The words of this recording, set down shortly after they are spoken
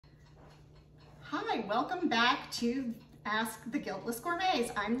Hi, welcome back to Ask the Guiltless Gourmets.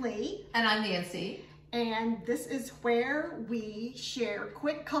 I'm Lee. And I'm Nancy. And this is where we share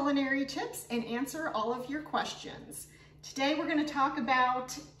quick culinary tips and answer all of your questions. Today we're going to talk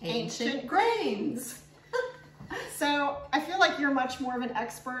about ancient grains. So I feel like you're much more of an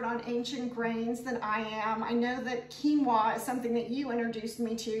expert on ancient grains than I am. I know that quinoa is something that you introduced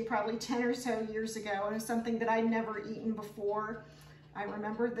me to probably 10 or so years ago, and it's something that I'd never eaten before. I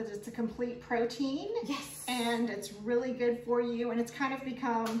remember that it's a complete protein. Yes. And it's really good for you, and it's kind of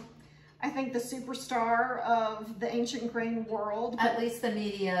become, I think, the superstar of the ancient grain world. At least the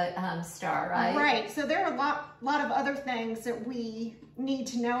media star, right? Right. So there are a lot of other things that we need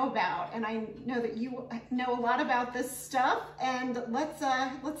to know about, and I know that you know a lot about this stuff. And let's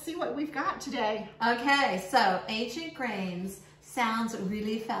see what we've got today. Okay. So ancient grains sounds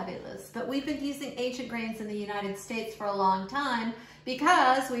really fabulous, but we've been using ancient grains in the United States for a long time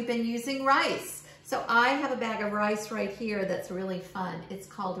because we've been using rice. So I have a bag of rice right here that's really fun. It's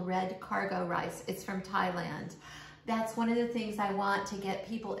called red cargo rice. It's from Thailand. That's one of the things I want to get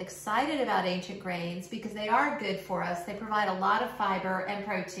people excited about ancient grains because they are good for us. They provide a lot of fiber and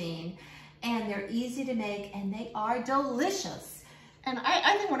protein, and they're easy to make, and they are delicious. And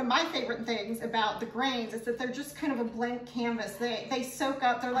I think one of my favorite things about the grains is that they're just kind of a blank canvas. They soak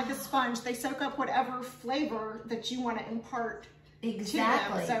up, they're like a sponge. They soak up whatever flavor that you want to impart.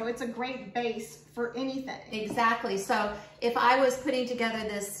 Exactly. So it's a great base for anything. Exactly. So if I was putting together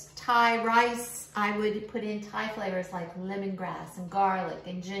this Thai rice, I would put in Thai flavors like lemongrass and garlic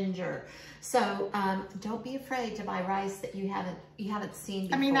and ginger. So don't be afraid to buy rice that you haven't seen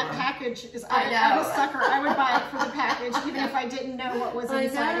before. I mean, that package is, I'm a sucker. I would buy it for the package even if I didn't know what was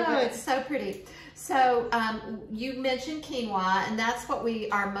inside of it. It's so pretty. So you mentioned quinoa, and that's what we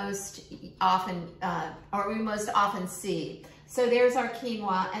are most often see. So there's our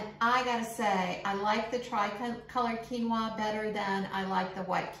quinoa, and I gotta say, I like the tri-colored quinoa better than I like the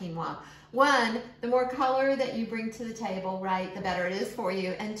white quinoa. One, the more color that you bring to the table, right, the better it is for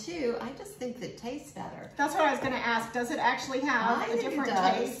you. And two, I just think it tastes better. That's what I was gonna ask. Does it actually have a different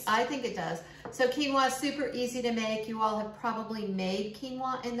taste? I think it does. So quinoa is super easy to make. You all have probably made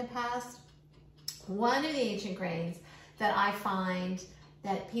quinoa in the past. One of the ancient grains that I find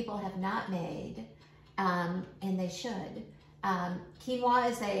that people have not made, and they should, quinoa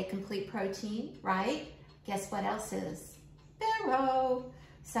is a complete protein, right? Guess what else is? Farro.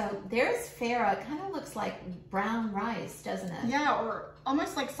 So there's farro. It kind of looks like brown rice, doesn't it? Yeah, or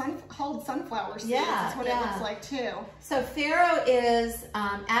almost like hulled sunflower seeds. Yeah, that's what it looks like too. So farro is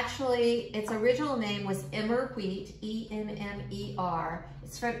actually, its original name was emmer wheat, E-M-M-E-R.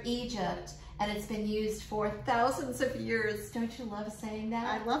 It's from Egypt, and it's been used for thousands of years. Don't you love saying that?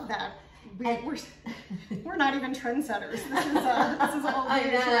 I love that. We're not even trendsetters. This is old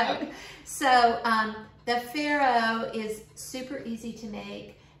news, right? So the farro is super easy to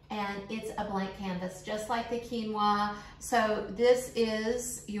make, and it's a blank canvas, just like the quinoa. So this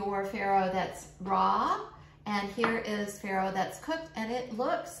is your farro that's raw, and here is farro that's cooked, and it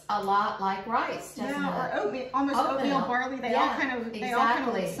looks a lot like rice, doesn't it? Or oatmeal, almost oatmeal barley. They all kind of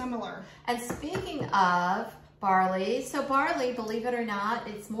look similar. And speaking of barley. So barley, believe it or not,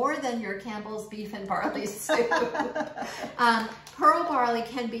 it's more than your Campbell's beef and barley soup. Pearl barley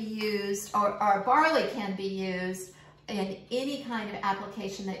can be used, or barley can be used in any kind of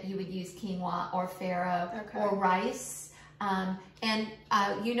application that you would use quinoa or farro or rice.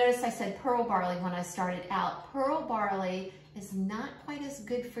 You notice I said pearl barley when I started out. Pearl barley is not quite as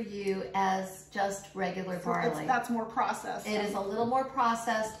good for you as just regular barley. That's more processed. It is a little more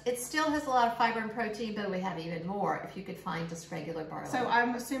processed. It still has a lot of fiber and protein, but we have even more if you could find just regular barley. So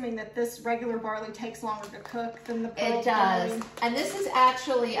I'm assuming that this regular barley takes longer to cook than the pearl barley. It does. And this is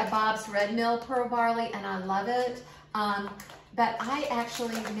actually a Bob's Red Mill pearl barley, and I love it. But I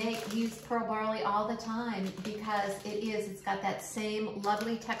actually use pearl barley all the time because it's got that same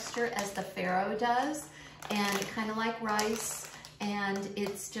lovely texture as the farro does, and kind of like rice, and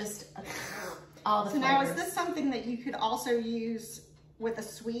it's just all the flavors. So now, is this something that you could also use with a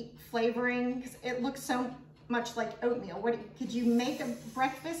sweet flavoring? Because it looks so much like oatmeal. Could you make a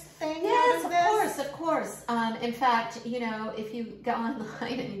breakfast thing out of this? Yes, of course. In fact, you know, if you go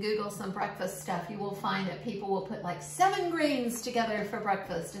online and Google some breakfast stuff, you will find that people will put like 7 grains together for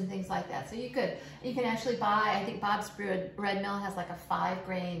breakfast and things like that. So you can actually buy, I think Bob's Red Mill has like a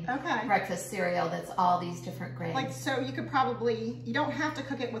 5-grain breakfast cereal that's all these different grains. Like, so you could probably, you don't have to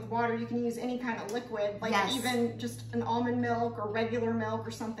cook it with water. You can use any kind of liquid, like even just an almond milk or regular milk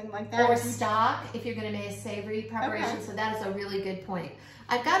or something like that. Or stock, if you're going to make a savory preparation. So that is a really good point.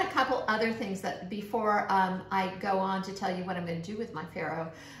 I've got a couple other things that before I go on to tell you what I'm going to do with my farro,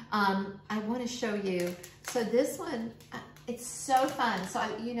 I want to show you. So this one, it's so fun. So I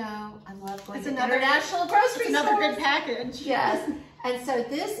love going to international grocery stores. Another good package. Yes. And so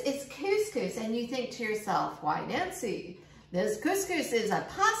this is couscous, and you think to yourself, why, Nancy, this couscous is a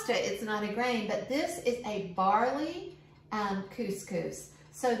pasta, it's not a grain, but this is a barley couscous.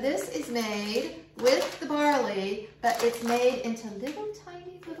 So this is made with the barley, but it's made into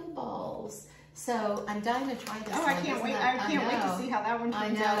tiny little balls. So I'm dying to try this. Oh, I can't wait! I can't wait to see how that one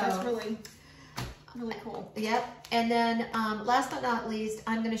turns out. That's really cool. Yep. And then last but not least,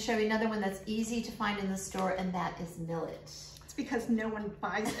 I'm going to show you another one that's easy to find in the store, and that is millet. It's because no one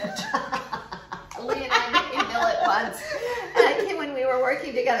buys it. Lee and I made millet once. And when we were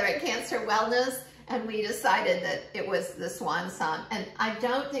working together at Cancer Wellness, and we decided that it was the swan song. And I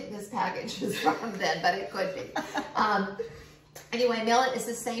don't think this package is from them, but it could be. Anyway, millet is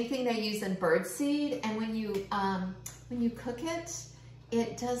the same thing they use in birdseed, and when you cook it,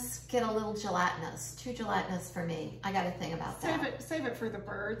 it does get a little gelatinous, too gelatinous for me. I got a thing about that. Save it for the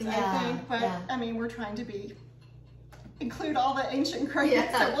birds, yeah, I think. But I mean, we're trying to include all the ancient grains,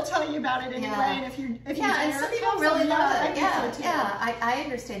 so we'll tell you about it anyway. And if you and some people really love it. I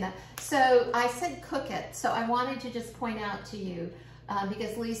understand that. So I said cook it. So I wanted to just point out to you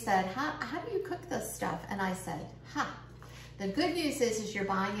because Lee said, how do you cook this stuff? And I said, The good news is you're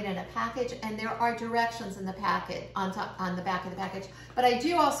buying it in a package, and there are directions in the packet on the back of the package. But I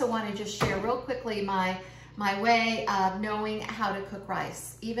do also want to just share real quickly my way of knowing how to cook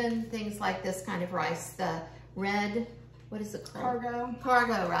rice. Even things like this kind of rice, the red, what is it called?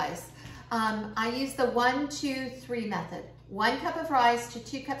 Cargo rice. I use the 1, 2, 3 method. 1 cup of rice to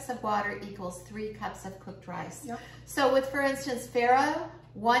 2 cups of water equals 3 cups of cooked rice. Yep. So with, for instance, farro,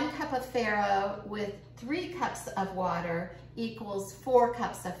 1 cup of farro with 3 cups of water equals 4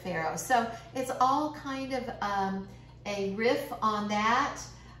 cups of farro. So it's all kind of a riff on that,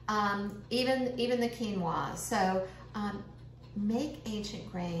 even the quinoa. So make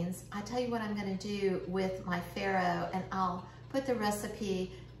ancient grains. I'll tell you what I'm going to do with my farro, and I'll put the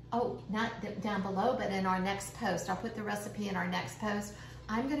recipe, not down below, but in our next post. I'll put the recipe in our next post.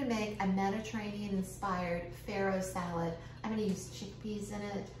 I'm going to make a Mediterranean-inspired farro salad. I'm going to use chickpeas in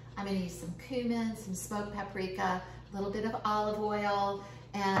it. I'm going to use some cumin, some smoked paprika, a little bit of olive oil,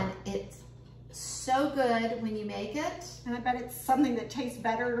 and it's so good when you make it. And I bet it's something that tastes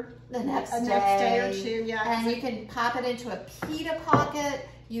better the next day or two. Yeah. And you can pop it into a pita pocket.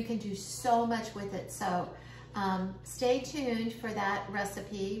 You can do so much with it. So stay tuned for that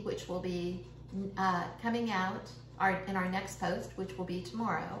recipe, which will be coming out in our next post, which will be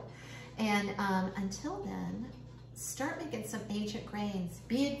tomorrow. And until then, start making some ancient grains.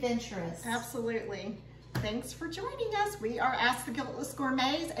 Be adventurous. Absolutely. Thanks for joining us. We are Ask the Guiltless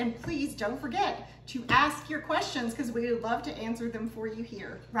Gourmets, and please don't forget to ask your questions because we would love to answer them for you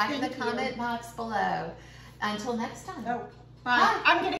here. Right in the comment box below. Until next time. Bye. I'm gonna